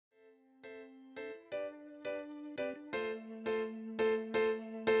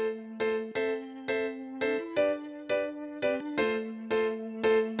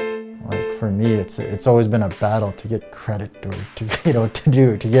for me, it's always been a battle to get credit or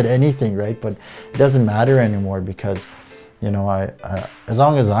to get anything, right? But it doesn't matter anymore because, as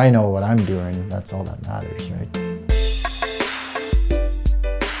long as I know what I'm doing, that's all that matters, right?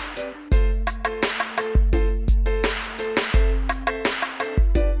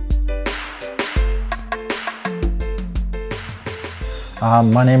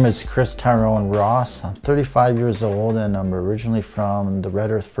 My name is Chris Tyrone Ross. I'm 35 years old and I'm originally from the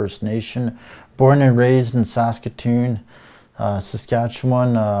Red Earth First Nation, born and raised in Saskatoon,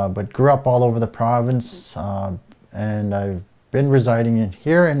 Saskatchewan, but grew up all over the province, and I've been residing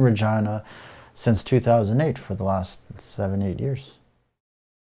here in Regina since 2008 for the last 7-8 years.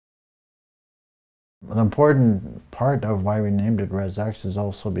 The important part of why we named it RezX is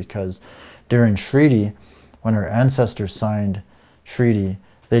also because during treaty, when our ancestors signed treaty,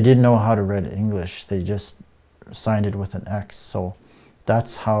 they didn't know how to read English. They just signed it with an X. So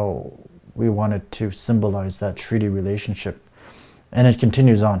that's how we wanted to symbolize that treaty relationship. And it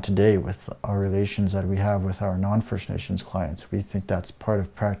continues on today with our relations that we have with our non-First Nations clients. We think that's part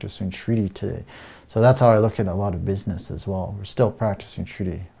of practicing treaty today. So that's how I look at a lot of business as well. We're still practicing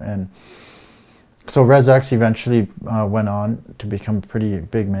treaty. And so RezX eventually went on to become a pretty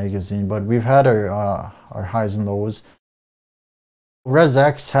big magazine, but we've had our highs and lows.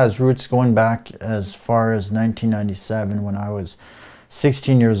 RezX has roots going back as far as 1997 when I was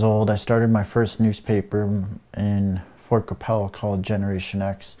 16 years old. I started my first newspaper in Fort Capel called Generation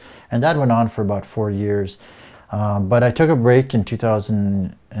X, and that went on for about 4 years. But I took a break in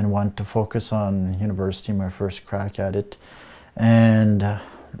 2001 to focus on university, my first crack at it, and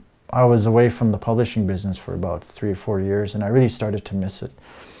I was away from the publishing business for about 3 or 4 years, and I really started to miss it.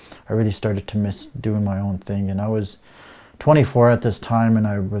 I really started to miss doing my own thing, and I was 24 at this time, and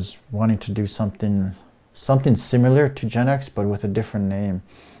I was wanting to do something similar to Gen X, but with a different name,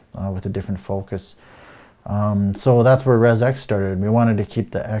 with a different focus. So that's where RezX started. We wanted to keep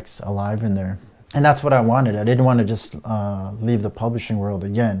the X alive in there. And that's what I wanted. I didn't want to just leave the publishing world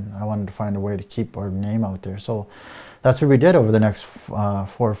again. I wanted to find a way to keep our name out there. So that's what we did over the next 4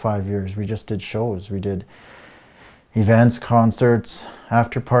 or 5 years. We just did shows. We did events, concerts,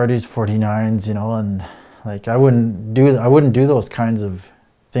 after parties, 49s, and like I wouldn't do those kinds of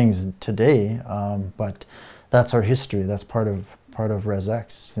things today, but that's our history. That's part of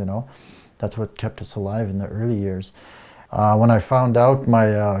RezX. That's what kept us alive in the early years. When I found out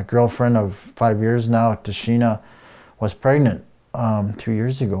my girlfriend of 5 years now, Tashina, was pregnant 2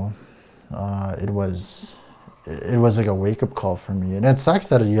 years ago, it was like a wake-up call for me. And it sucks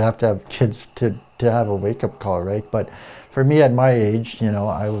that you have to have kids to have a wake-up call, right? But for me at my age,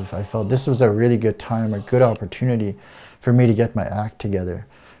 I felt this was a really good time, a good opportunity for me to get my act together,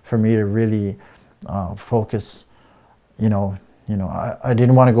 for me to really focus. I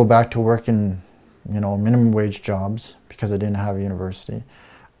didn't want to go back to work in, minimum wage jobs because I didn't have a university.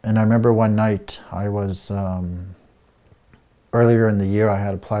 And I remember one night I was, earlier in the year, I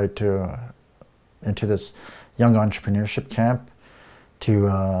had applied into this young entrepreneurship camp to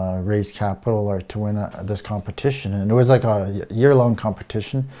raise capital or to win this competition. And it was like a year-long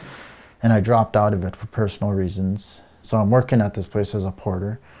competition, and I dropped out of it for personal reasons. So I'm working at this place as a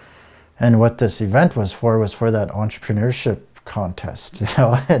porter. And what this event was for that entrepreneurship contest,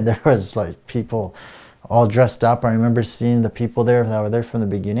 and there was like people all dressed up. I remember seeing the people there that were there from the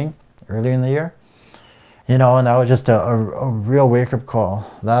beginning, earlier in the year. And that was just a real wake-up call.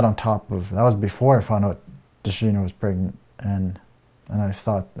 That was before I found out Tashina was pregnant. And I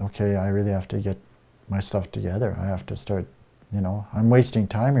thought, okay, I really have to get my stuff together. I have to start, I'm wasting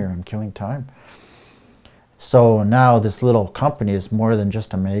time here. I'm killing time. So now this little company is more than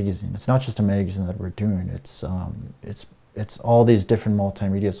just a magazine. It's not just a magazine that we're doing. It's all these different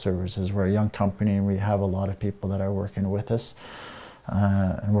multimedia services. We're a young company, and we have a lot of people that are working with us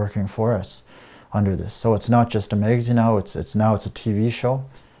and working for us under this. So it's not just a magazine now. It's a TV show,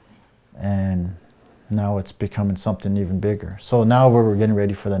 and now it's becoming something even bigger. So now we're getting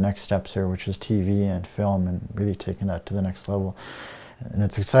ready for the next steps here, which is TV and film, and really taking that to the next level. And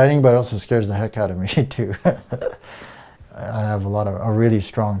it's exciting, but it also scares the heck out of me too. I have a really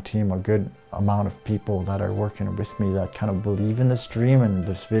strong team, a good amount of people that are working with me that kind of believe in this dream and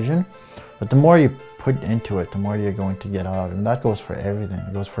this vision. But the more you put into it, the more you're going to get out. And that goes for everything.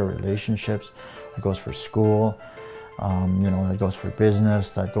 It goes for relationships, it goes for school, it goes for business,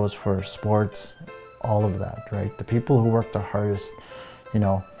 that goes for sports. All of that, right? The people who work the hardest,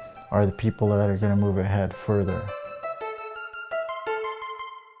 are the people that are going to move ahead further.